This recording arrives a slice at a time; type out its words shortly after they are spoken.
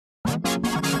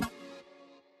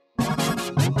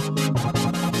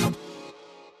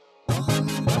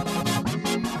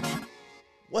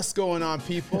What's going on,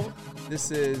 people?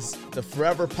 This is the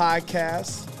Forever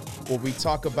Podcast, where we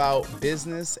talk about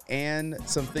business and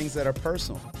some things that are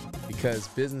personal, because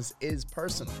business is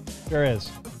personal. Sure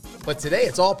is. But today,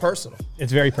 it's all personal.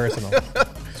 It's very personal.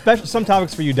 Especially some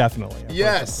topics for you, definitely.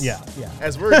 Yes. Yeah.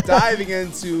 As we're diving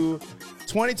into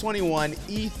 2021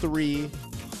 E3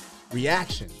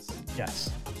 reactions.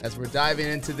 Yes. As we're diving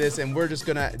into this, and we're just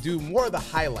going to do more of the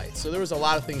highlights. So there was a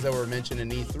lot of things that were mentioned in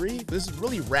E3. This is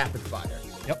really rapid fire.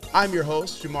 Yep. I'm your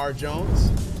host, Jamar Jones,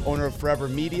 owner of Forever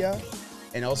Media,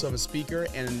 and also I'm a speaker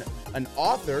and an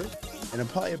author. And in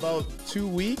probably about 2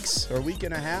 weeks or a week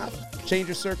and a half, Change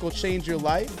Your Circle, Change Your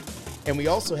Life. And we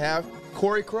also have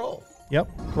Corey Kroll. Yep.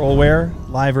 Krollware,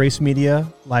 Live Race Media,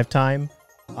 Lifetime,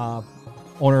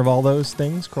 owner of all those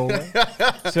things,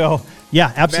 Krollware. So,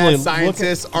 yeah, absolutely. Mad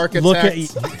scientists,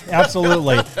 architects.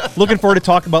 Absolutely. Looking forward to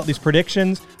talking about these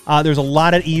predictions. There's a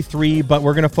lot at E3, but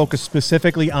we're going to focus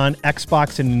specifically on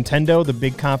Xbox and Nintendo. The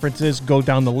big conferences go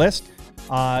down the list.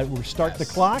 We'll start the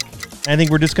clock. I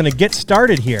think we're just going to get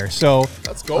started here. So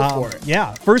let's go for it.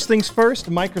 Yeah. First things first,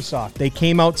 Microsoft. They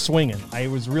came out swinging. I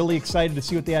was really excited to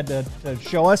see what they had to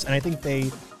show us, and I think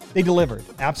they delivered.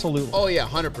 Absolutely. Oh, yeah,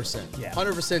 100%. Yeah.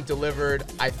 100% delivered.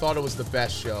 I thought it was the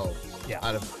best show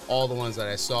out of all the ones that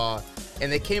I saw.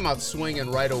 And they came out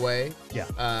swinging right away.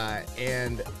 Yeah.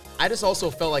 And I just also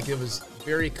felt like it was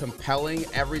very compelling,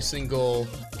 every single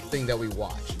thing that we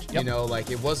watched. Yep. You know,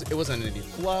 like it wasn't any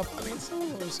fluff. I mean,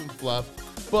 there was some fluff,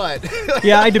 but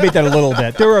yeah, I debate that a little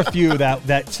bit. There were a few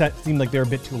that seemed like they were a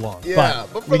bit too long. Yeah,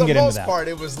 but for the most part,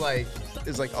 it it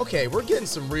was like, okay, we're getting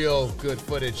some real good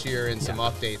footage here and some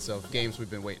updates of games we've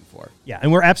been waiting for. Yeah,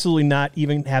 and we're absolutely not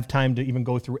even have time to even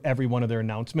go through every one of their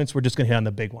announcements. We're just going to hit on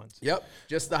the big ones. Yep,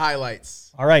 just the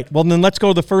highlights. All right, well, then let's go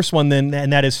to the first one then,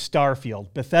 and that is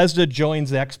Starfield. Bethesda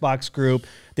joins the Xbox group.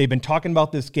 They've been talking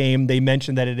about this game. They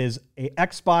mentioned that it is a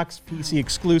Xbox PC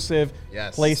exclusive.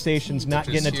 Yes. PlayStation's not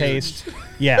getting a huge. Taste.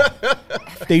 Yeah.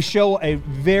 They show a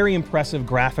very impressive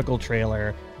graphical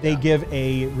trailer. They give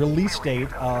a release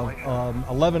date of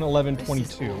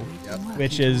 11/11/22,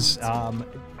 which is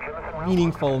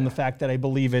meaningful in the fact that I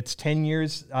believe it's 10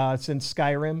 years since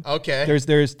Skyrim. Okay.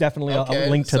 There's definitely a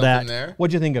link to that. There.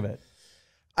 What'd you think of it?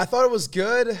 I thought it was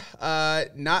good.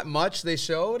 Not much they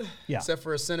showed, except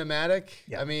for a cinematic.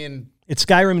 Yeah. I mean, It's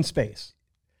Skyrim in space.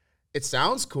 it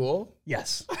sounds cool.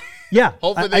 Yes. Yeah.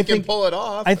 Hopefully they can pull it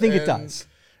off. I think it does.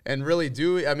 And really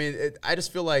do. I mean, I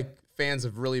just feel like fans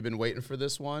have really been waiting for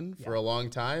this one for a long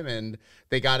time, and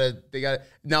they got it.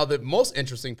 Now, the most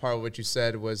interesting part of what you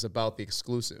said was about the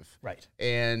exclusive. Right.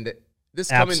 And this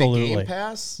coming to Game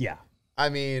Pass. Yeah. I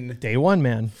mean, Day one,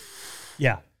 man.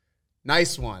 Yeah.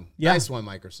 Nice one. Yeah. Nice one,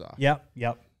 Microsoft.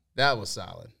 Yep. That was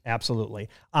solid. Absolutely.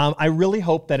 I really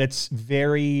hope that it's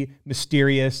very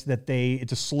mysterious, that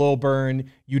it's a slow burn.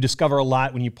 You discover a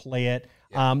lot when you play it.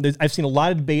 Yeah. I've seen a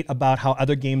lot of debate about how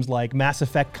other games like Mass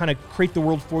Effect kind of create the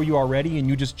world for you already and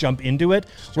you just jump into it.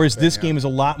 Whereas this game is a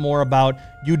lot more about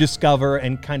you discover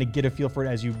and kind of get a feel for it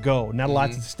as you go. Not a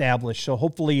lot's established. So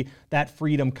hopefully that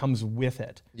freedom comes with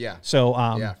it. Yeah. So,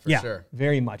 for sure.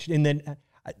 Very much. And then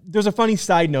there's a funny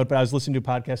side note, but I was listening to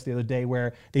a podcast the other day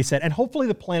where they said, and hopefully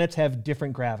the planets have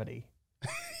different gravity.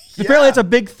 Apparently it's a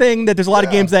big thing that there's a lot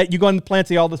of games that you go on the planets,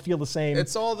 they all just feel the same.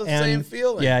 It's all the same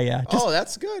feeling. Yeah.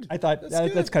 That's good. I thought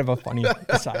that's kind of a funny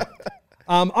aside.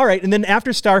 All right, and then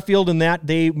after Starfield and that,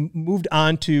 they moved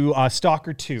on to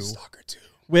Stalker 2. Stalker 2.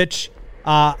 Which,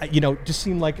 just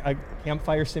seemed like a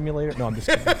campfire simulator. No, I'm just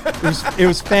kidding. It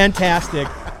was fantastic.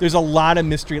 There's a lot of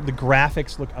mystery. The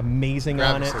graphics look amazing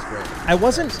on it. I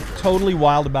wasn't totally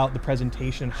wild about the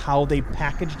presentation, how they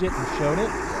packaged it and showed it,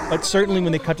 but certainly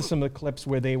when they cut to some of the clips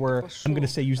where they were, I'm going to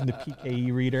say using the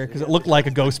PKE reader, because it looked like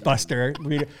a Ghostbuster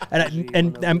reader.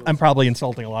 And I'm probably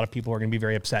insulting a lot of people who are going to be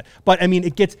very upset. But I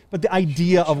mean, but the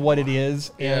idea of what it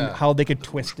is and how they could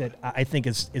twist it, I think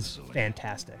is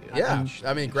fantastic. Yeah,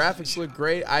 I mean, graphics look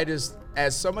great.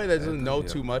 As somebody that doesn't know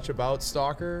too much about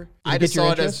Stalker, I just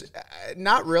saw it as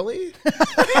not really.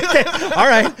 All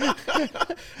right.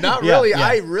 Not really.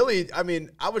 Yeah. I mean,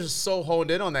 I was just so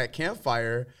honed in on that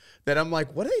campfire that I'm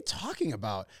like, what are they talking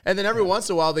about? And then every once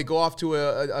in a while they go off to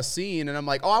a scene and I'm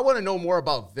like, oh, I want to know more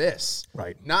about this.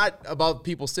 Right. Not about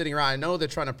people sitting around. I know they're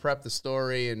trying to prep the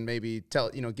story and maybe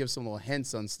give some little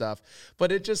hints on stuff,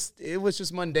 but it was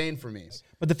just mundane for me.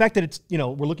 But the fact that it's,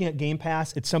 we're looking at Game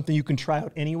Pass, it's something you can try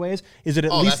out anyways. Is it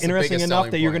at least interesting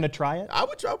enough that you're going to try it? I'll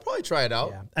probably try it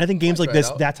out. Yeah. And I think games like this,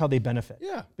 that's how they benefit.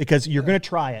 Yeah. Because you're going to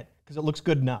try it because it looks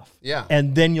good enough. Yeah.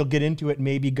 And then you'll get into it and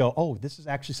maybe go, oh, this is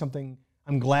actually something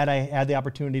I'm glad I had the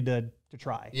opportunity to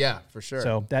try. Yeah, for sure.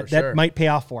 So that might pay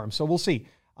off for him. So we'll see.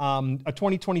 A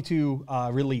 2022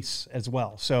 release as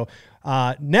well. So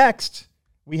next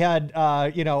we had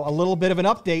a little bit of an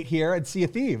update here at Sea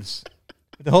of Thieves.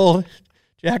 The whole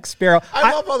Jack Sparrow.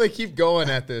 I love how they keep going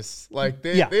at this. Like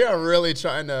they are really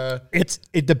trying to.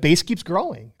 The base keeps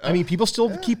growing. I mean, people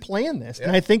still keep playing this,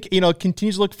 and I think it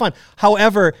continues to look fun.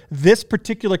 However, this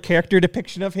particular character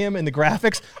depiction of him and the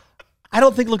graphics, I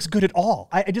don't think looks good at all.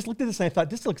 I just looked at this and I thought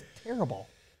this looks terrible.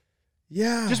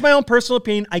 Yeah, just my own personal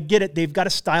opinion. I get it. They've got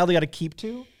a style they got to keep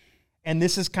to, and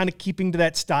this is kind of keeping to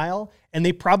that style. And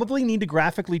they probably need to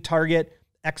graphically target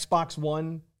Xbox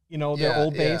One, their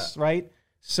old base, right?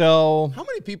 So how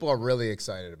many people are really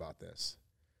excited about this?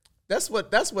 That's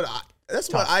what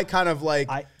I kind of like.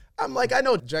 I'm like, I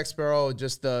know Jack Sparrow,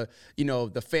 just the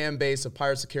fan base of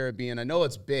Pirates of the Caribbean. I know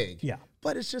it's big. Yeah.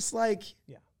 But it's just like,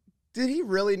 did he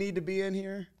really need to be in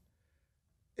here?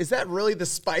 Is that really the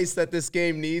spice that this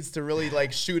game needs to really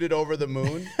like shoot it over the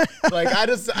moon? Like I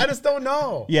just don't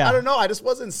know. Yeah. I don't know. I just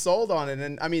wasn't sold on it.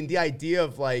 And I mean, the idea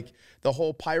of like the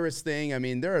whole Pirates thing, I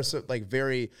mean, there are like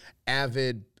very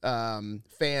avid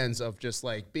fans of just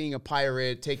like being a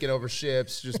pirate, taking over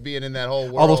ships, just being in that whole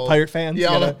world. All those pirate fans. Yeah,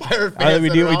 all the pirate fans. We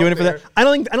doing it for that. I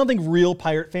don't think real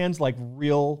pirate fans, like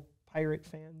real pirate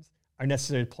fans, are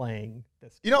necessarily playing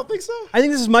this. You don't think so? I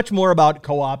think this is much more about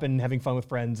co-op and having fun with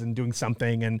friends and doing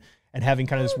something and having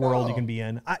kind of this world you can be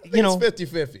in. I think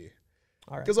it's 50-50.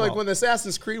 All right. Because like when the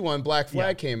Assassin's Creed one, Black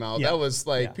Flag came out, that was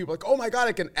like people like, oh my God,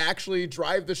 I can actually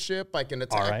drive the ship. I can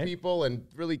attack people and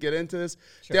really get into this.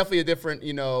 Sure. Definitely a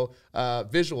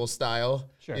different, visual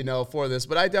style, for this.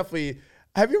 But I definitely,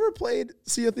 have you ever played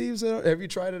Sea of Thieves? Have you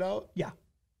tried it out? Yeah.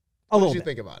 What did you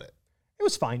think about it? It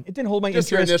was fine. It didn't hold my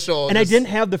interest. I didn't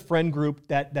have the friend group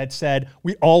that said,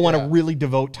 we all want to really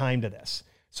devote time to this.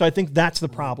 So I think that's the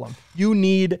problem. You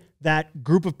need that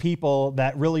group of people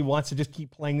that really wants to just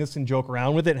keep playing this and joke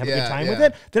around with it and have a good time with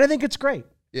it. Then I think it's great.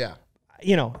 Yeah.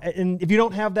 And if you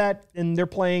don't have that and they're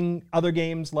playing other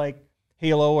games like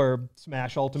Halo or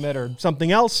Smash Ultimate or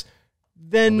something else,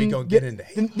 then we gonna get into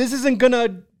Halo. This isn't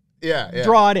gonna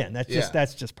draw it in.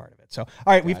 That's just part of it. So all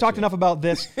right, we've talked enough about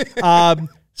this.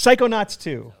 Psychonauts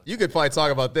 2. You could probably talk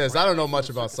about this. I don't know much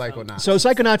about Psychonauts. So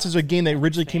Psychonauts is a game that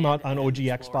originally came out on OG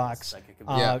Xbox.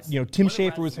 Tim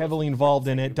Schafer was heavily involved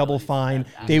in it. Double Fine.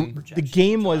 The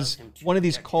game was one of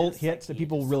these cult hits that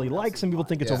people really like. Some people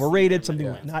think it's overrated. Some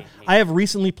people not. I have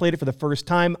recently played it for the first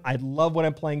time. I love what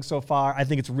I'm playing so far. I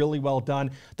think it's really well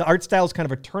done. The art style is kind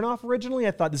of a turnoff originally.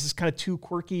 I thought this is kind of too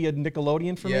quirky and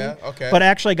Nickelodeon for me. Okay. But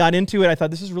actually I got into it. I thought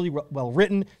this is really well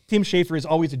written. Tim Schafer is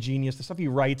always a genius. The stuff he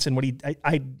writes and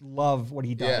I love what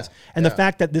he does. And the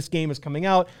fact that this game is coming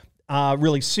out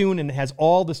really soon and has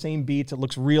all the same beats, it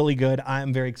looks really good.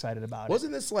 I'm very excited about it.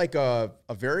 Wasn't this like a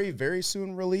very, very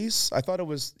soon release? I thought it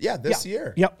was, this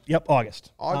year. Yep,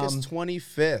 August. August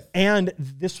 25th. And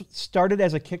this started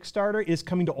as a Kickstarter. It is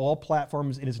coming to all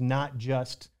platforms. It is not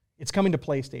just, it's coming to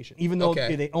PlayStation, even though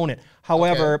they own it.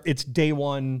 However, it's day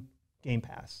one Game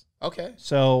Pass. Okay.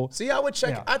 So see, I would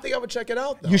check. Yeah. I think I would check it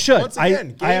out, though. You should. Once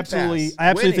again, I absolutely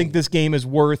think this game is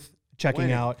worth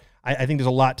checking out. I think there's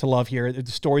a lot to love here.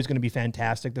 The story's going to be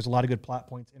fantastic. There's a lot of good plot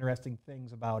points, interesting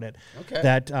things about it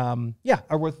that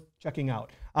are worth checking out.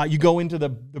 You go into the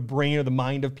brain or the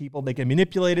mind of people. They get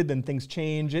manipulated, then things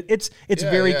change. It's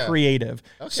very creative.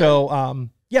 Okay. So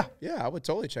I would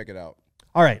totally check it out.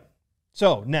 All right.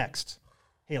 So next,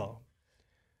 Halo.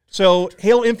 So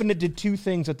Halo Infinite did two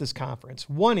things at this conference.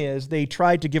 One is they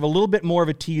tried to give a little bit more of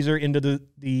a teaser into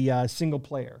the single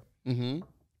player. Mm-hmm.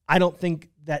 I don't think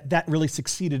that really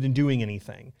succeeded in doing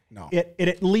anything. No.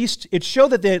 It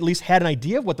showed that they at least had an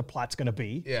idea of what the plot's going to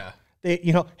be. Yeah.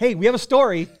 Hey, we have a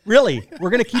story. Really, we're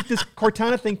going to keep this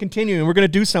Cortana thing continuing. We're going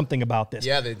to do something about this.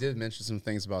 Yeah, they did mention some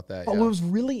things about that. But what was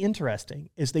really interesting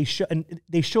is they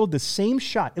showed the same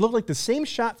shot. It looked like the same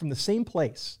shot from the same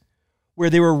place where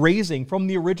they were raising from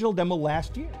the original demo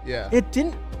last year. Yeah. It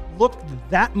didn't look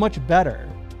that much better.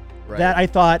 Right. That I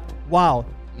thought, wow,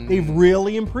 they've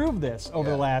really improved this over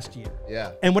the last year.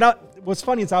 Yeah. And what's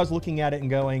funny is I was looking at it and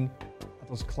going, are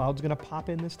those clouds going to pop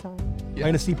in this time? Am I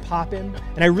going to see pop in?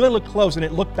 And I really looked close and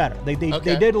it looked better. They did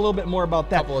a little bit more about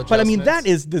that. But I mean, that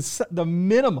is the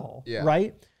minimal,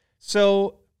 right?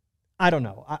 So I don't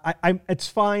know. It's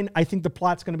fine. I think the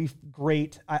plot's going to be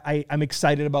great. I'm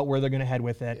excited about where they're going to head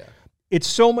with it. Yeah. It's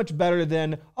so much better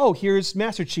than, here's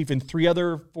Master Chief and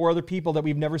four other people that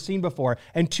we've never seen before,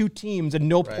 and two teams and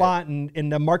no plot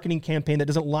and a marketing campaign that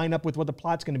doesn't line up with what the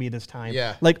plot's going to be this time.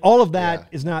 Yeah. Like all of that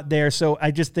is not there. So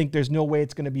I just think there's no way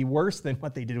it's going to be worse than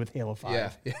what they did with Halo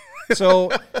 5. Yeah. So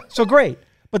great.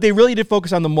 But they really did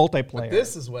focus on the multiplayer. But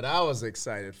this is what I was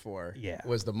excited for. Yeah.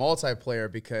 Was the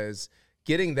multiplayer, because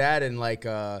getting that in like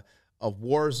a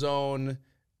Warzone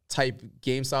type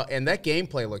game style, and that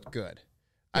gameplay looked good.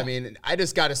 I mean, I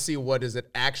just got to see what does it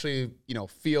actually,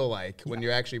 feel like when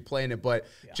you're actually playing it. But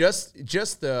just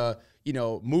the,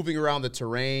 moving around the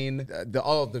terrain,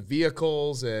 all of the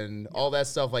vehicles and all that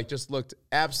stuff, like just looked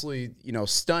absolutely,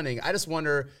 stunning. I just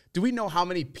wonder, do we know how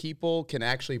many people can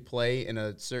actually play in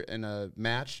a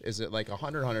match? Is it like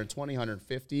 100, 120,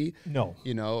 150? No.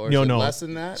 Or is it less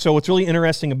than that? So what's really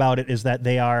interesting about it is that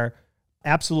they are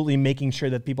absolutely making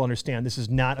sure that people understand this is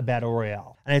not a battle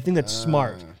royale. And I think that's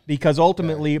smart, because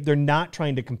ultimately they're not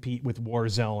trying to compete with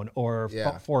Warzone or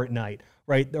Fortnite,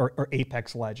 right? Or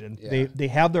Apex Legends. They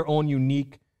have their own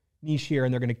unique niche here,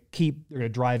 and they're going to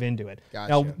drive into it.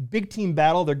 Gotcha. Now, big team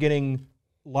battle, they're getting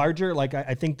larger. Like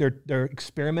I think they're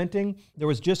experimenting. There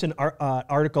was just an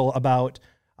article about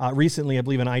recently, I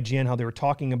believe in IGN, how they were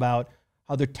talking about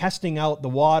how they're testing out the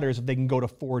waters if they can go to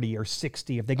 40 or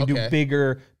 60, if they can do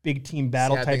big team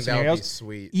battle type scenarios,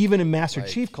 sweet. Even in Master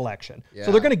Chief Collection.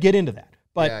 So they're going to get into that.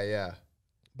 But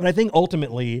But I think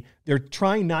ultimately they're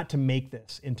trying not to make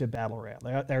this into battle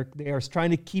royale. They are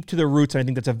trying to keep to their roots, and I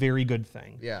think that's a very good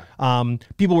thing. Yeah.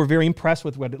 People were very impressed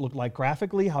with what it looked like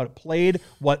graphically, how it played,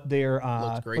 what their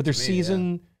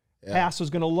season pass was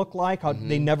going to look like, how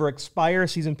they never expire.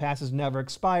 Season passes never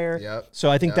expire. Yep.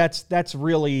 So I think that's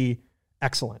really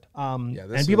excellent.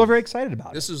 And people are very excited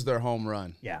about it. This is their home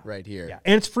run right here. Yeah.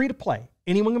 And it's free to play.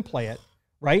 Anyone can play it,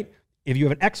 right? If you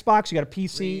have an Xbox, you got a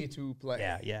PC. Free to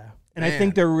play. Yeah. And I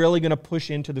think they're really going to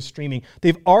push into the streaming.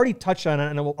 They've already touched on it,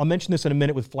 and I'll mention this in a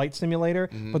minute with Flight Simulator,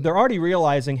 but they're already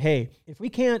realizing, hey, if we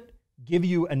can't give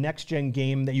you a next-gen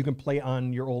game that you can play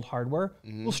on your old hardware,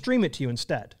 we'll stream it to you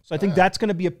instead. So I think that's going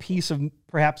to be a piece of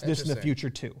perhaps this in the future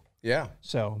too. Yeah.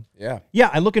 So, yeah,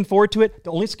 I'm looking looking forward to it.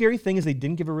 The only scary thing is they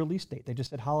didn't give a release date. They just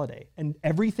said holiday. And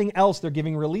everything else, they're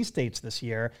giving release dates this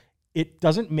year. It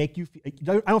doesn't make you feel,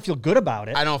 I don't feel good about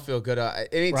it. I don't feel good.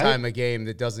 Anytime a game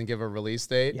that doesn't give a release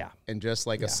date and just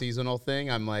like a seasonal thing,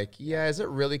 I'm like, is it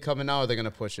really coming out, or are they going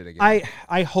to push it again?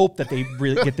 I hope that they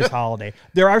really get this holiday.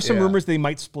 There are some rumors they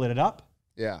might split it up.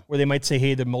 Yeah. Where they might say,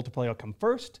 hey, the multiplayer will come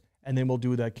first, and then we'll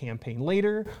do the campaign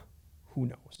later. Who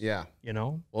knows? Yeah. You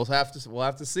know? We'll have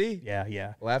to see.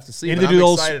 Yeah. We'll have to see. Maybe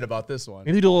I'm excited about this one.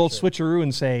 Maybe do a little switcheroo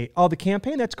and say, oh, the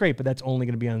campaign, that's great, but that's only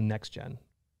going to be on the next gen.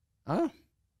 Huh?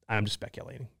 I'm just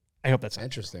speculating. I hope that's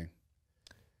interesting.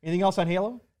 Anything else on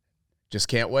Halo? Just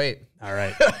can't wait. All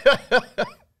right.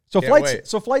 So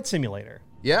Flight Simulator.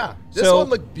 Yeah. This one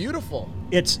looked beautiful.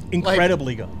 It's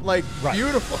incredibly good.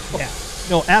 Beautiful. Yeah.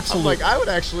 No, absolutely. I would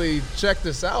actually check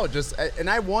this out. And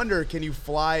I wonder, can you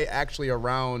fly actually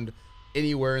around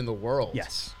anywhere in the world?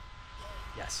 Yes.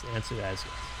 Yes. The answer to that is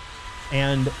yes.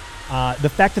 And the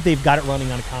fact that they've got it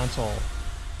running on a console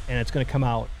and it's going to come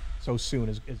out so soon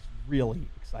is really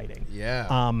exciting.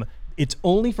 Yeah. It's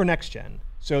only for next gen.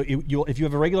 So if you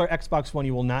have a regular Xbox One,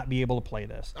 you will not be able to play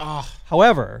this.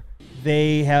 However,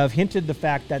 they have hinted the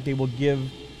fact that they will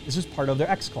this is part of their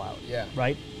xCloud. Yeah.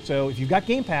 Right? So if you've got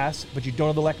Game Pass, but you don't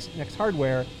have the next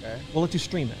hardware, we'll let you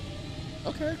stream it.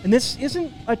 Okay. And this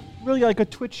isn't really like a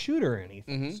Twitch shooter or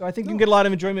anything. So I think you can get a lot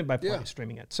of enjoyment by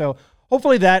streaming it. So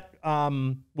hopefully that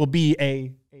will be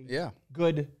a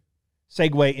good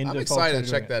segue into. I'm excited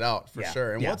to check that out for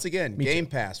sure. And Yeah. once again, Me Game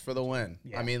too. Pass for the win.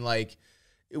 Yeah. I mean, like,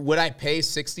 would I pay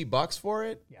 $60 for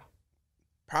it? Yeah.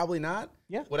 Probably not.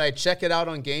 Yeah. Would I check it out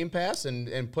on Game Pass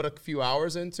and put a few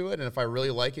hours into it? And if I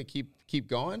really like it, keep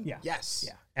going? Yeah. Yes.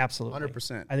 Yeah. Absolutely.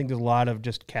 100%. I think there's a lot of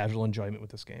just casual enjoyment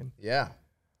with this game. Yeah.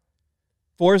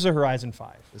 Forza Horizon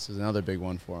 5. This is another big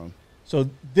one for them. So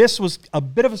this was a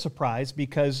bit of a surprise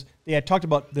because they had talked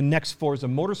about the next Forza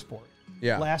Motorsport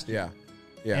last year.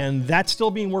 Yeah. And that's still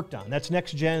being worked on. That's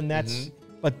next gen.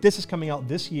 But this is coming out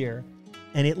this year,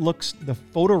 and it looks, the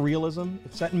photorealism,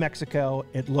 it's set in Mexico,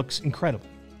 it looks incredible.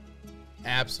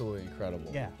 Absolutely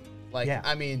incredible. Yeah.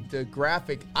 I mean, the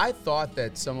graphic, I thought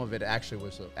that some of it actually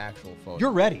was an actual photo.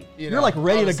 You're ready. You You're know, like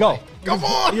ready to go. Like, come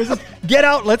on! You just get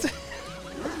out. Let's go.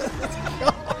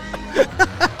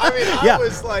 I mean, I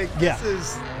was like,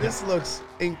 this looks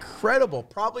incredible.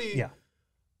 Probably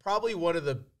one of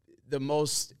the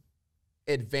most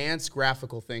advanced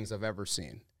graphical things I've ever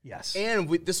seen. Yes. And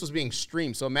this was being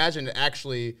streamed. So imagine it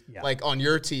actually like on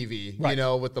your TV, you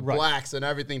know, with the blacks and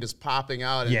everything just popping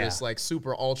out and just like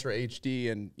super ultra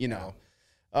HD and, you know,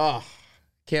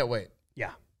 can't wait.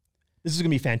 Yeah. This is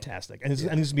going to be fantastic. And this is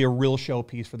going to be a real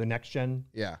showpiece for the next gen.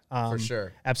 Yeah, for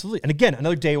sure. Absolutely. And again,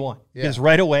 another day one. Because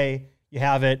right away you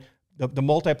have it. The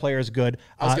multiplayer is good.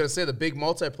 I was gonna say the big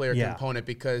multiplayer Yeah. component,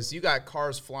 because you got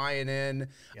cars flying in.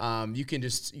 Yeah. You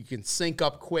can sync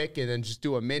up quick and then just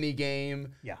do a mini game.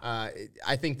 Yeah.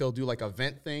 I think they'll do like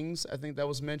event things. I think that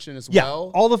was mentioned as Yeah,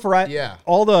 well. all the Yeah.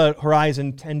 all the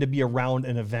Horizon tend to be around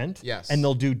an event. Yes. And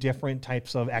they'll do different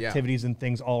types of activities and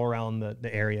things all around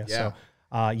the area. Yeah.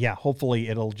 So hopefully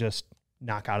it'll just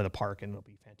knock out of the park and it'll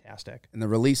be fantastic. And the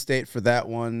release date for that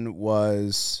one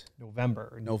was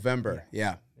November.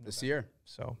 Yeah. This year.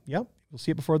 So we'll see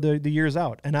it before the year's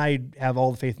out. And I have all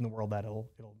the faith in the world that it'll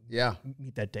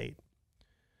meet that date.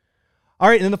 All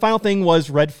right, and then the final thing was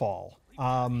Redfall.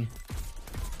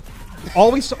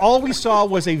 All we saw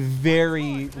was a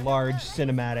very large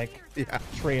cinematic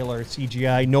trailer,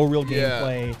 CGI, no real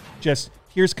gameplay. Just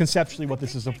here's conceptually what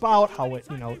this is about, how it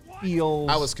feels.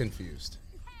 I was confused.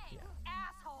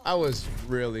 I was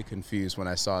really confused when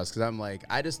I saw this, because I'm like,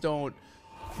 I just don't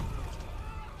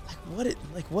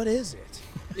what is it?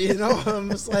 I'm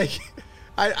just like,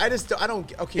 I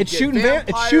don't. Okay, it's shooting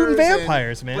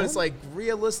vampires, man. But it's like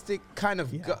realistic kind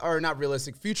of, or not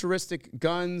realistic, futuristic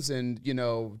guns, and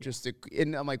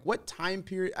and I'm like, what time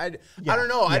period? I don't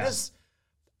know. Yeah.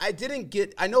 I didn't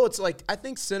get. I know it's like, I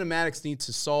think cinematics need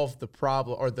to solve the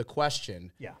problem or the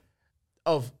question. Yeah.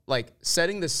 Of like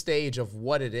setting the stage of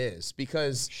what it is,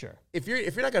 because if you're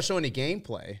not gonna show any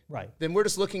gameplay, right, then we're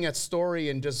just looking at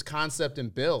story and just concept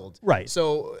and build, right.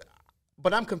 So,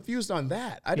 but I'm confused on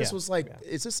that. I just was like,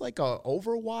 is this like a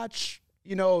Overwatch,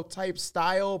 type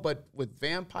style, but with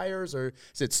vampires, or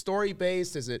is it story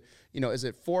based? Is it is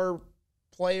it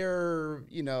 4-player?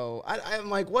 I'm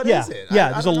like, what is it?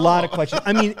 There's a lot of questions.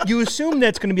 I mean, you assume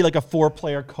that's going to be like a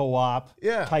 4-player co-op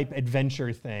type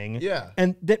adventure thing. Yeah.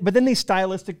 And but then they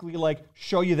stylistically like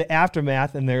show you the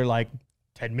aftermath, and they're like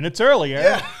 10 minutes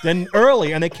earlier than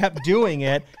early, and they kept doing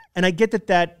it. And I get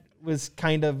that was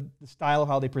kind of the style of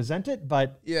how they present it,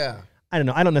 but I don't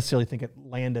know. I don't necessarily think it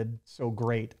landed so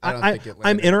great. I don't think it landed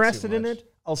I'm interested too in much.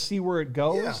 it. I'll see where it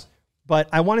goes. But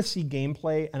I want to see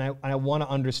gameplay, and I want to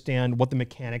understand what the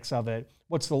mechanics of it.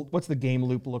 What's the game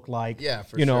loop look like? Yeah,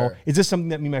 for sure. Is this something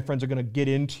that me and my friends are going to get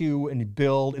into and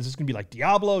build? Is this going to be like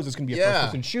Diablo? Is this going to be a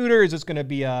first-person shooter? Is this going to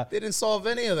be a... They didn't solve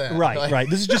any of that. Right.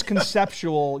 This is just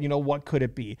conceptual. What could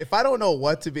it be? If I don't know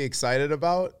what to be excited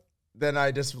about, then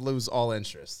I just lose all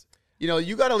interest.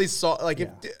 You got to at least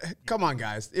come on,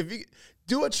 guys. If you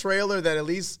do a trailer that at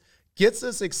least gets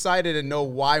us excited and know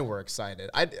why we're excited.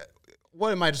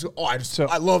 What am I just?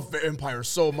 I love vampires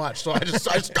so much, so I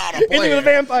just gotta play into the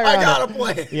vampire. I gotta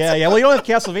play it. Yeah. Well, you don't have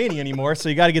Castlevania anymore, so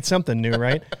you got to get something new,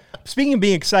 right? Speaking of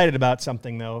being excited about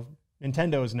something, though,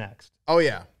 Nintendo is next. Oh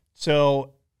yeah.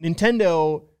 So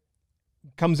Nintendo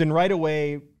comes in right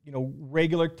away.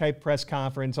 Regular type press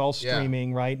conference, all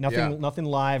streaming, right? Nothing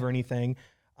live or anything.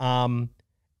 And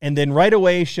then right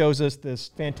away shows us this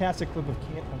fantastic clip of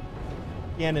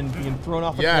Ganon being thrown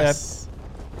off a cliff.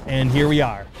 And here we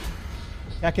are.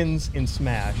 Tekken's in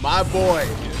Smash. My boy.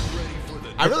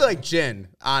 I really like Jin,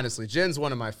 honestly. Jin's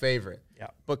one of my favorite. Yeah.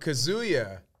 But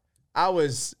Kazuya,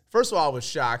 first of all, I was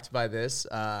shocked by this.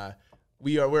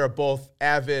 We're both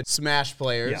avid Smash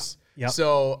players. Yeah. Yep.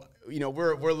 So,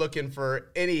 we're looking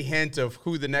for any hint of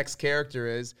who the next character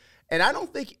is. And I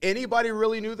don't think anybody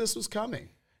really knew this was coming.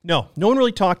 No one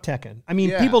really talked Tekken. I mean,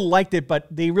 people liked it, but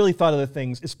they really thought of the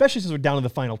things, especially since we're down to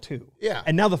the final 2. Yeah.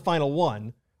 And now the final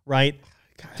 1, right?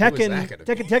 God,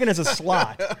 Tekken has a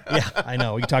slot. Yeah, I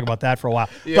know. We can talk about that for a while.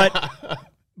 Yeah.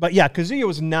 But Kazuya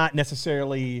was not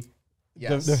necessarily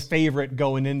the favorite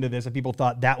going into this, and people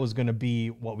thought that was going to be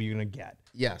what we were going to get.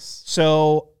 Yes.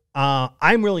 So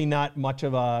I'm really not much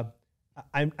of a...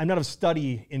 I'm not a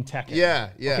study in Tekken. Yeah.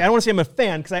 Okay, I don't want to say I'm a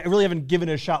fan, because I really haven't given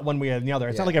it a shot one way or the other.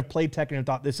 It's not like I've played Tekken and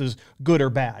thought this is good or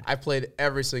bad. I played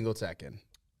every single Tekken.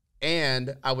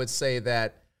 And I would say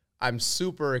that I'm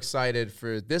super excited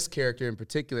for this character in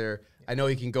particular. I know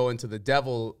he can go into the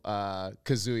devil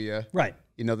Kazuya. Right.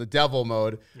 The devil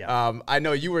mode. Yeah. I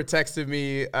know you were texting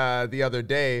me the other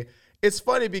day. It's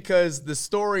funny because the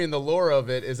story and the lore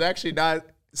of it is actually not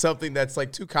something that's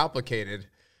like too complicated.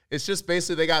 It's just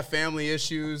basically they got family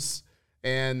issues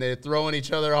and they're throwing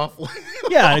each other off.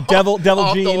 Devil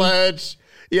off gene. the ledge.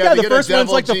 Yeah, the first one's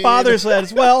like the father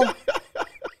says, well,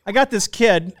 I got this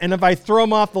kid, and if I throw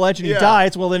him off the ledge and he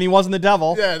dies, well, then he wasn't the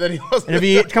devil. Yeah, then he wasn't. And if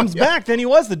he comes back, then he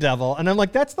was the devil. And I'm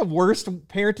like, that's the worst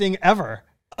parenting ever.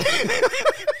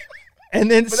 And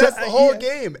then but that's the whole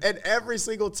game, and every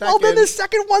single Tekken. Oh, then the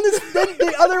second one is then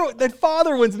the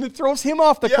father wins and it throws him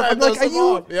off the cliff. I'm like, are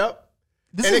you? Yep.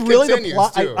 This and is really the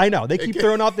plot. Too. I know they keep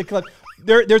throwing off the cliff.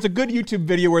 There's a good YouTube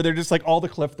video where they're just like all the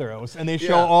cliff throws, and they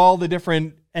show all the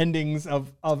different endings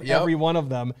of every one of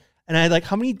them. And I like,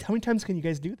 how many times can you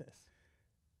guys do this?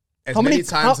 as many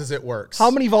times as it works.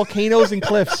 How many volcanoes and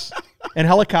cliffs and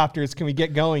helicopters can we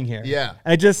get going here? Yeah.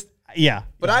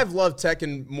 But I've loved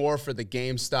Tekken more for the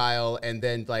game style and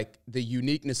then like the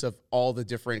uniqueness of all the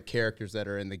different characters that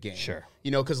are in the game. Sure.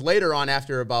 Because later on,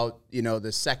 after about,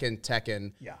 the second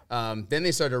Tekken, then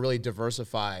they started to really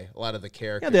diversify a lot of the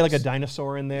characters. Yeah, they had like a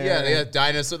dinosaur in there. Yeah, they had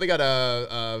dinosaur. They got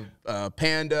a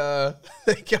panda.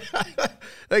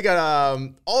 They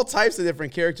got all types of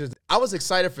different characters. I was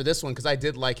excited for this one because I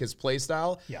did like his play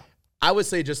style. Yeah. I would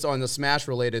say just on the Smash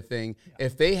related thing,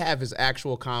 if they have his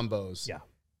actual combos. Yeah.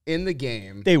 In the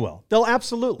game. They will. They'll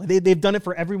absolutely. They've done it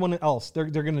for everyone else. They're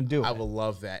going to do it. I will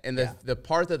love that. And the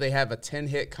part that they have a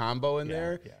 10-hit combo in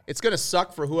there, it's going to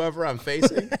suck for whoever I'm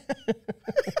facing.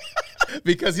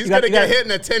 Because he's going to get hit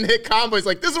in a 10-hit combo. He's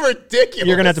like, this is ridiculous.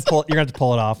 You're going to have to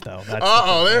pull it off, though.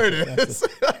 There it is.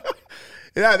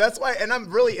 Yeah, that's why. And I'm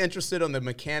really interested on the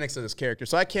mechanics of this character.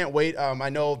 So I can't wait. I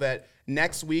know that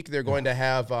next week they're going to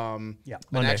have an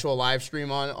actual live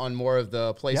stream on more of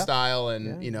the play style.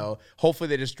 And, hopefully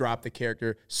they just drop the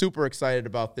character. Super excited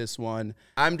about this one.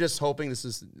 I'm just hoping this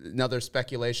is another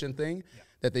speculation thing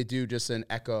that they do just an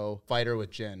Echo fighter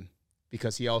with Jin.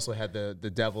 Because he also had the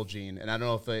devil gene. And I don't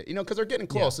know if they, because they're getting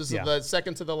close. This is the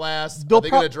second to the last. Are they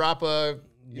going to drop a,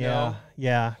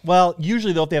 Yeah. Well,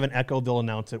 usually if they have an Echo, they'll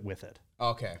announce it with it.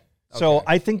 Okay. So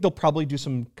I think they'll probably do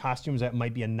some costumes that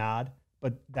might be a nod,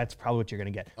 but that's probably what you're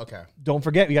going to get. Okay. Don't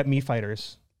forget, we got Mii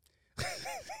Fighters.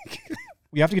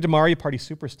 We have to get to Mario Party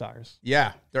Superstars.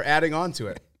 Yeah, they're adding on to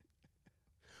it.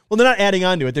 Well, they're not adding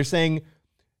on to it. They're saying,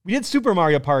 we did Super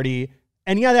Mario Party,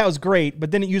 and that was great, but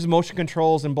then it used motion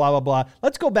controls and blah, blah, blah.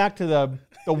 Let's go back to the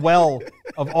well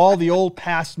of all the old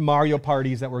past Mario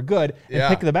parties that were good and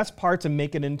pick the best parts and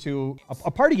make it into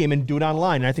a party game and do it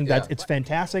online. And I think it's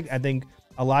fantastic. I think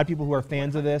a lot of people who are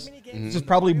fans of this, this is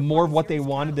probably more of what they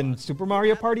wanted than Super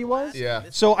Mario Party was. Yeah.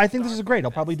 So I think this is great.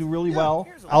 I'll probably do really well.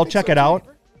 I'll check it out.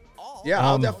 Yeah,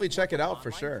 I'll definitely check it out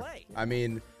for sure. I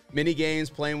mean, mini games,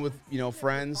 playing with,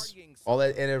 friends, all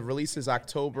that. And it releases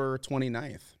October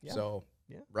 29th. Yeah. So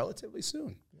relatively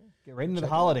soon. Get right into the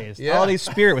holidays. Yeah. Holiday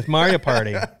spirit with Mario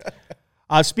Party.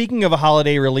 Speaking of a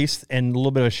holiday release and a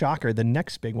little bit of a shocker, the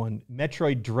next big one,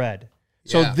 Metroid Dread.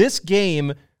 So this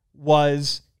game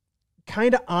was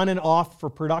kind of on and off for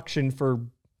production for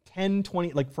 10,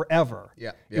 20, like forever.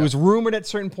 Yeah. It was rumored at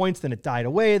certain points, then it died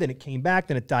away, then it came back,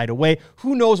 then it died away.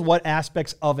 Who knows what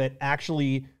aspects of it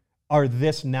actually are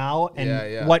this now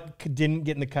and what didn't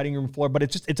get in the cutting room floor. But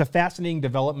it's a fascinating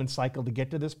development cycle to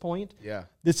get to this point. Yeah.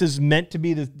 This is meant to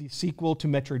be the sequel to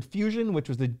Metroid Fusion, which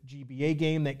was the GBA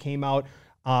game that came out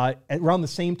around the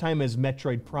same time as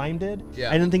Metroid Prime did. Yeah.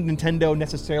 I didn't think Nintendo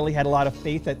necessarily had a lot of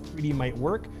faith that 3D might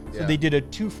work. So they did a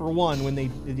 2-for-1 when they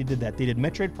did that. They did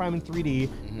Metroid Prime in 3D,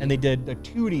 and they did a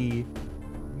 2D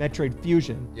Metroid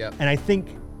Fusion. Yep. And I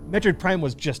think Metroid Prime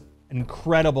was just an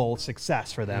incredible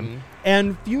success for them.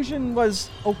 And Fusion was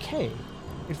okay.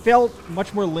 It felt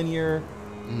much more linear.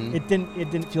 It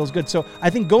didn't feel as good. So I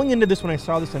think going into this, when I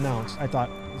saw this announced, I thought,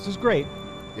 this is great.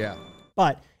 Yeah.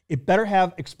 But it better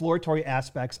have exploratory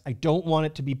aspects. I don't want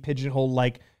it to be pigeonholed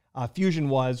like Fusion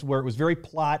was, where it was very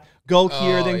plot. Go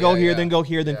here, then go here, then go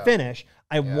here, then finish.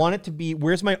 I want it to be,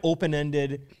 where's my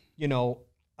open-ended,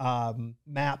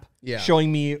 map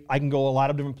showing me I can go a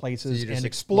lot of different places and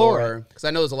explore. Because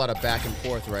I know there's a lot of back and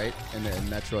forth, right, in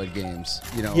Metroid games.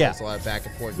 There's a lot of back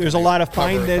and forth. There's a lot of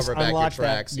find this, unlock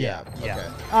that. Yeah.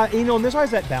 Okay. And there's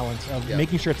always that balance of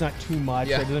making sure it's not too much.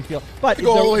 It doesn't feel. But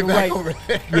go all the way back over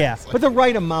there. Yeah, but the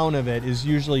right amount of it is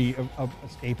usually a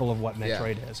staple of what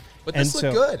Metroid is. But this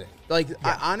looked good. Like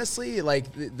honestly,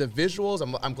 like the visuals.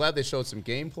 I'm glad they showed some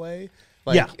gameplay.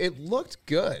 It looked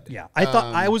good. Yeah, I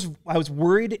thought I was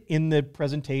worried in the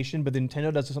presentation, but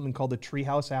Nintendo does something called the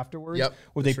Treehouse afterwards,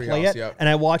 where they play it. And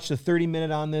I watched a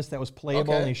 30-minute on this that was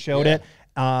playable, and they showed it,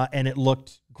 and it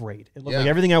looked great. It looked like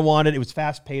everything I wanted. It was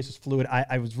fast-paced, it was fluid.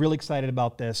 I was really excited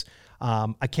about this.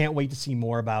 I can't wait to see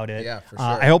more about it. Yeah, for sure.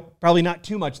 I hope probably not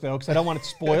too much, though, because I don't want it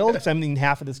spoiled, because I mean,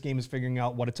 half of this game is figuring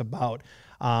out what it's about.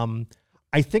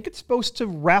 I think it's supposed to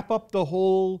wrap up the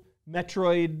whole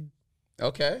Metroid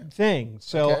thing.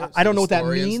 So I don't know what that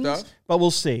means, but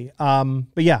we'll see. But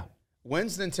yeah.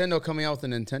 When's Nintendo coming out with the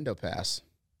Nintendo Pass?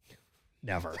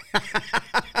 Never.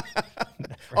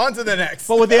 On to the next.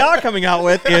 But what they are coming out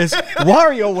with is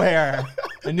WarioWare.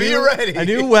 Be ready. A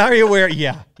new WarioWare.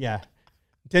 Yeah.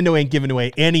 Nintendo ain't giving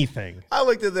away anything. I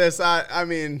looked at this. I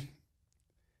mean,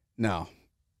 no.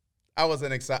 I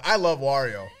wasn't excited. I love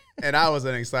Wario. And I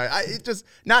wasn't excited. It just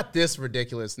not this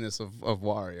ridiculousness of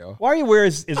Wario.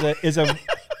 WarioWare is a.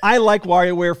 I like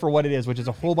WarioWare for what it is, which is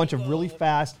a whole bunch of really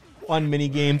fast, fun mini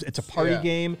games. It's a party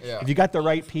game. Yeah. If you got the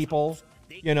right people,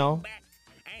 You know,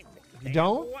 you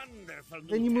don't,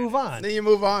 then you move on. Then you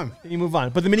move on.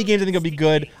 But the mini games I think will be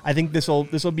good. I think this will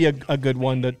be a good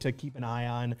one to keep an eye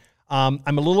on.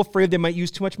 I'm a little afraid they might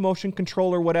use too much motion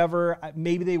control or whatever.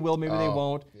 Maybe they will, maybe they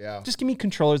won't. Yeah. Just give me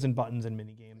controllers and buttons and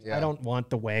mini games. Yeah. I don't want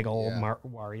the Waggle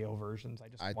Wario versions. I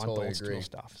just want totally the old agree. school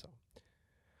stuff. So,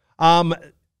 I'm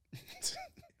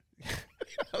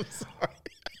sorry.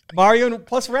 Mario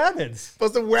plus Rabbids.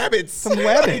 Plus the rabbits. Some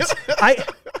Rabbids.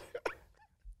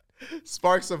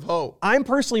 Sparks of hope. I'm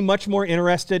personally much more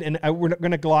interested, and we're not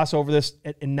going to gloss over this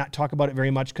and not talk about it very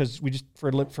much because we just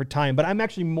for time. But I'm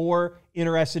actually more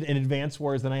interested in Advance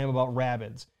Wars than I am about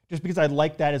Rabbids, just because I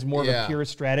like that as more of a pure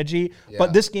strategy. Yeah.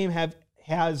 But this game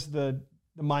has the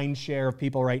mind share of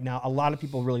people right now. A lot of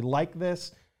people really like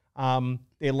this.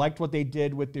 They liked what they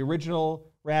did with the original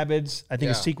Rabbids. I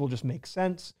think a sequel just makes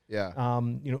sense. Yeah.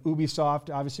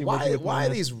 Ubisoft obviously. Why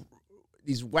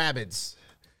these rabbits?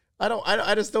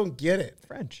 I just don't get it.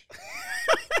 French.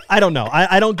 I don't know.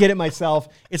 I don't get it myself.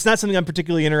 It's not something I'm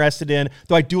particularly interested in,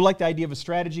 though I do like the idea of a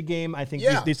strategy game. I think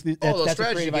those that's a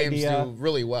strategy creative games idea. do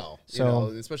really well. So,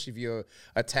 especially if you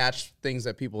attach things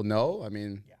that people know. I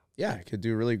mean, it could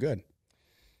do really good.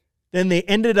 Then they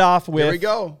ended off with Here we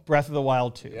go. Breath of the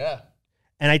Wild 2. Yeah.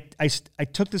 And I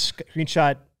took this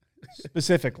screenshot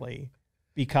specifically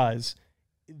because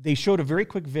they showed a very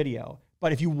quick video.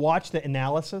 But if you watch the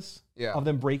analysis of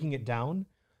them breaking it down,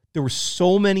 there were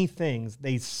so many things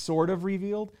they sort of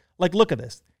revealed. Like, look at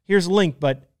this. Here's Link,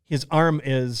 but his arm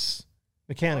is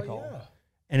mechanical. Oh, yeah.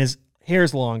 And his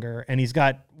hair's longer. And he's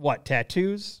got,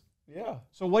 tattoos? Yeah.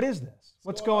 So what is this?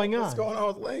 What's going on? What's going on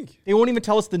with Link? They won't even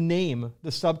tell us the name,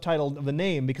 the subtitle of the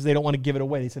name, because they don't want to give it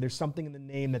away. They said there's something in the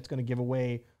name that's going to give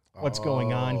away what's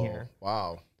going on here.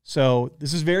 Wow. So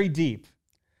this is very deep.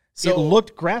 So, it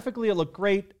looked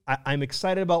great. I'm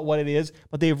excited about what it is,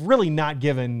 but they've really not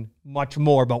given much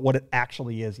more about what it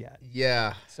actually is yet.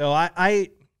 Yeah. So I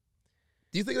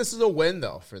do you think this is a win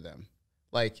though for them?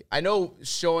 Like, I know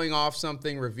showing off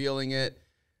something, revealing it,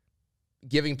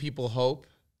 giving people hope,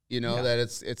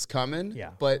 that it's coming.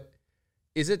 Yeah. But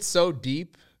is it so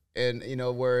deep and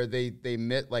where they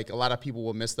like a lot of people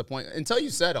will miss the point until you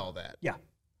said all that? Yeah.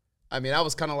 I mean, I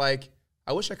was kind of like,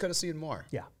 I wish I could have seen more.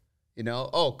 Yeah.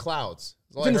 Clouds.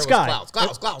 It's in the sky.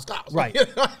 Clouds. Right. They're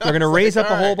going to raise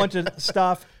up a whole bunch of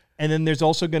stuff. And then there's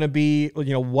also going to be,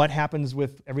 what happens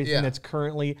with everything that's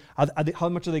currently, how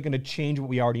much are they going to change what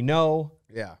we already know?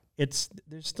 Yeah. There's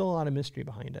still a lot of mystery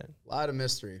behind it. A lot of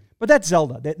mystery. But that's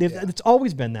Zelda. It's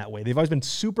always been that way. They've always been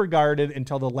super guarded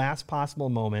until the last possible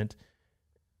moment.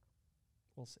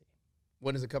 We'll see.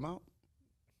 When does it come out?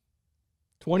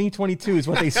 2022 is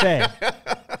what they say. That's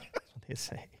what they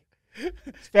say.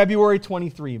 It's February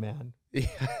 23, man. Yeah.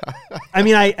 I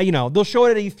mean, they'll show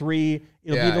it at E3.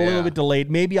 It'll be a little bit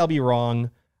delayed. Maybe I'll be wrong.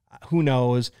 Who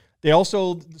knows? They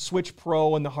also Switch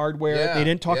Pro and the hardware. Yeah, they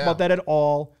didn't talk about that at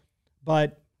all.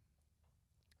 But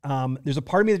there's a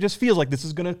part of me that just feels like this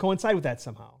is going to coincide with that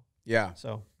somehow. Yeah.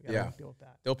 So we gotta deal with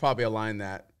that. They'll probably align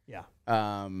that. Yeah.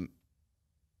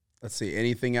 Let's see.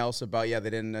 Anything else about? Yeah, they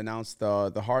didn't announce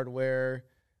the hardware.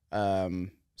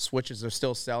 Switches are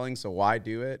still selling, so why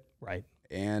do it? Right.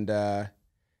 And I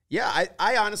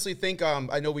honestly think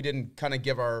I know we didn't kind of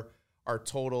give our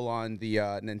total on the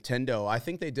Nintendo. I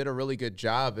think they did a really good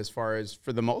job as far as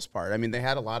for the most part. I mean, they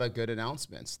had a lot of good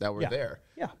announcements that were there.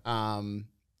 Yeah.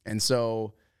 And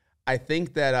so I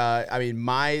think that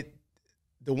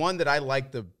the one that I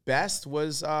liked the best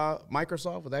was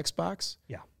Microsoft with Xbox.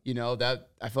 Yeah. That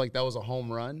I feel like that was a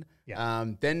home run. Yeah.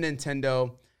 Then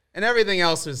Nintendo and everything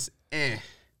else is eh.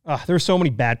 There were so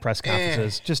many bad press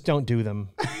conferences. Just don't do them.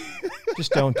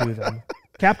 Just don't do them.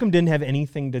 Capcom didn't have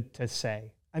anything to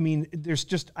say. I mean,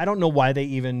 I don't know why they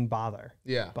even bother.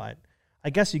 Yeah. But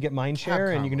I guess you get mind share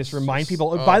Capcom and you can just was remind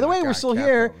people, oh by the my way, we're God, still Capcom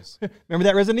here. was- Remember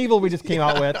that Resident Evil we just came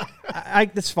out with?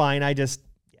 That's fine.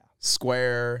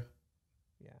 Square.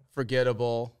 Yeah.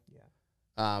 Forgettable.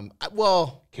 Yeah.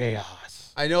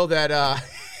 Chaos. I know that.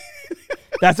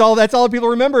 That's all people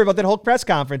remember about that whole press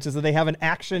conference is that they have an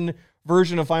action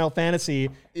version of Final Fantasy.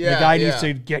 And the guy needs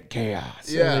to get chaos.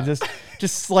 Yeah. And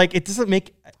just like it doesn't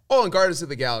make. Oh, and Guardians of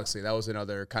the Galaxy. That was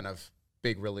another kind of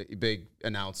really big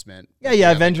announcement.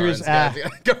 Yeah. Avengers.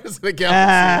 Guardians of the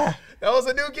Galaxy. That was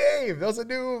a new game. That was a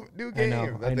new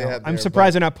game. I know. I'm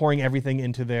surprised they're not pouring everything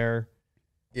into their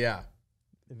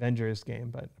Avengers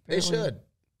game, but they should.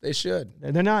 They should.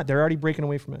 They're not. They're already breaking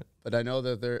away from it. But I know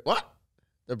that they're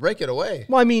breaking away.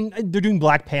 Well, I mean, they're doing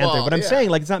Black Panther, but I'm saying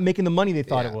like it's not making the money they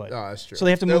thought it would. No, that's true. So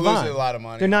they have to move on. They're losing a lot of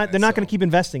money. They're not going to keep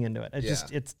investing into it.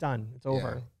 It's done. It's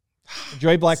over.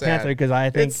 Enjoy Black Panther because I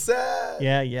think it's sad.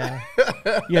 Yeah.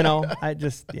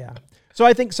 So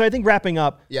I think wrapping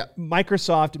up, Yeah.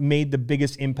 Microsoft made the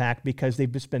biggest impact because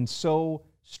they've just been so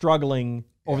struggling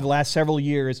over the last several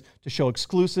years to show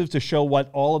exclusives, to show what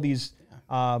all of these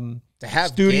to have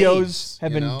studios games,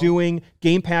 have been doing.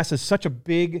 Game Pass is such a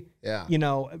big, Yeah.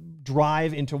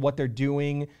 drive into what they're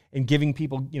doing and giving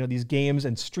people, these games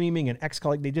and streaming and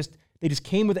xCloud. They just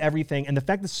came with everything. And the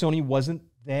fact that Sony wasn't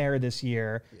there this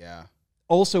year,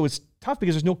 also it's tough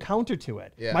because there's no counter to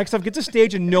it. Yeah. Microsoft gets a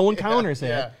stage and no one counters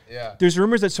it. Yeah. There's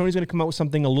rumors that Sony's going to come out with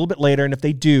something a little bit later, and if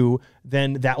they do,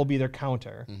 then that will be their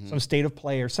counter, some state of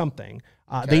play or something.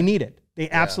 They need it. They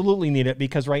absolutely need it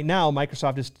because right now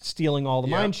Microsoft is stealing all the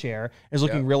mind share, is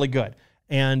looking really good.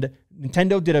 And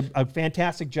Nintendo did a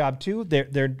fantastic job too.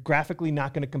 They're graphically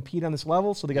not going to compete on this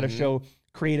level, so they got to show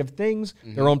creative things,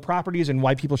 their own properties, and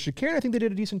why people should care. And I think they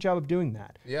did a decent job of doing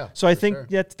that. Yeah. So I think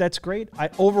that's great.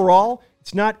 Overall,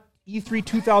 it's not E3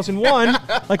 2001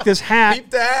 like this hat. Keep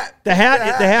the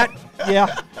hat.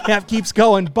 The hat keeps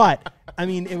going. But I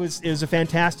mean, it was a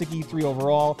fantastic E3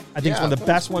 overall. I think it's one of the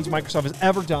best ones Microsoft has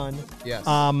ever done. Yes.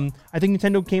 I think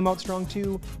Nintendo came out strong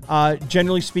too.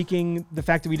 Generally speaking, the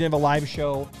fact that we didn't have a live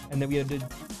show and that we had to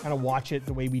kind of watch it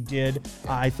the way we did,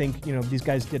 I think these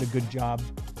guys did a good job.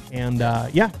 And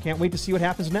can't wait to see what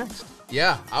happens next.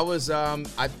 Yeah, I was.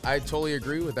 I totally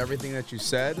agree with everything that you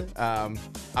said. I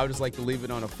would just like to leave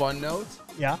it on a fun note.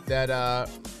 Yeah. That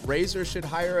Razer should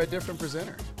hire a different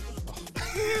presenter.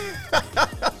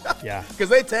 Yeah. Because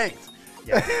they tanked.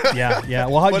 Yeah.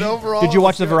 Well, But overall, did you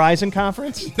watch the good. Verizon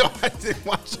conference? No, I didn't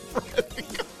watch the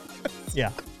Verizon conference.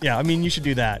 Yeah. I mean, you should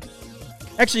do that.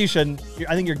 Actually, you shouldn't.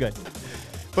 I think you're good.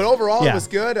 But overall, it was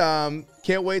good.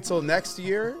 Can't wait till next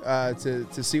year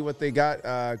to see what they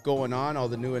got going on, all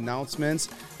the new announcements.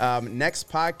 Next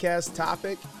podcast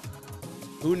topic,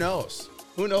 who knows?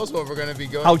 Who knows what we're going to be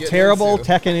going How getting terrible into.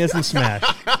 Tekken is in Smash.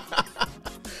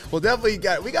 Well, definitely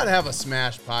we got to have a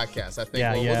Smash podcast. I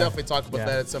think we'll definitely talk about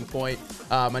that at some point.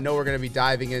 I know we're going to be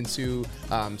diving into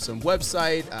some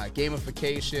website,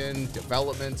 gamification,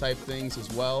 development type things as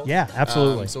well. Yeah,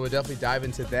 absolutely. So we'll definitely dive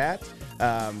into that.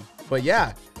 But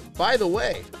yeah, by the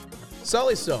way,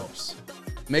 Sully Soaps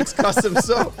makes custom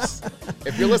soaps.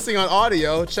 If you're listening on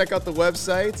audio, check out the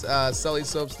website,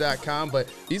 sullysoaps.com. But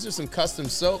these are some custom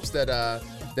soaps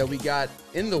that we got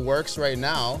in the works right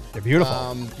now. They're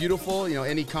beautiful. Beautiful.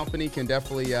 Any company can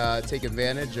definitely take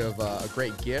advantage of a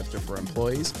great gift or for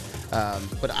employees.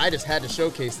 But I just had to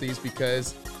showcase these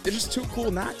because they're just too cool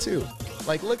not to.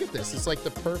 Like, look at this. It's like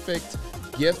the perfect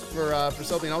gift for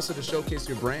something also to showcase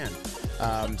your brand.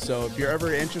 So if you're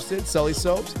ever interested, Sully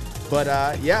Soaps. But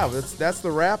that's the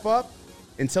wrap up.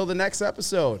 Until the next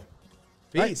episode.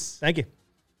 Peace. Right. Thank you.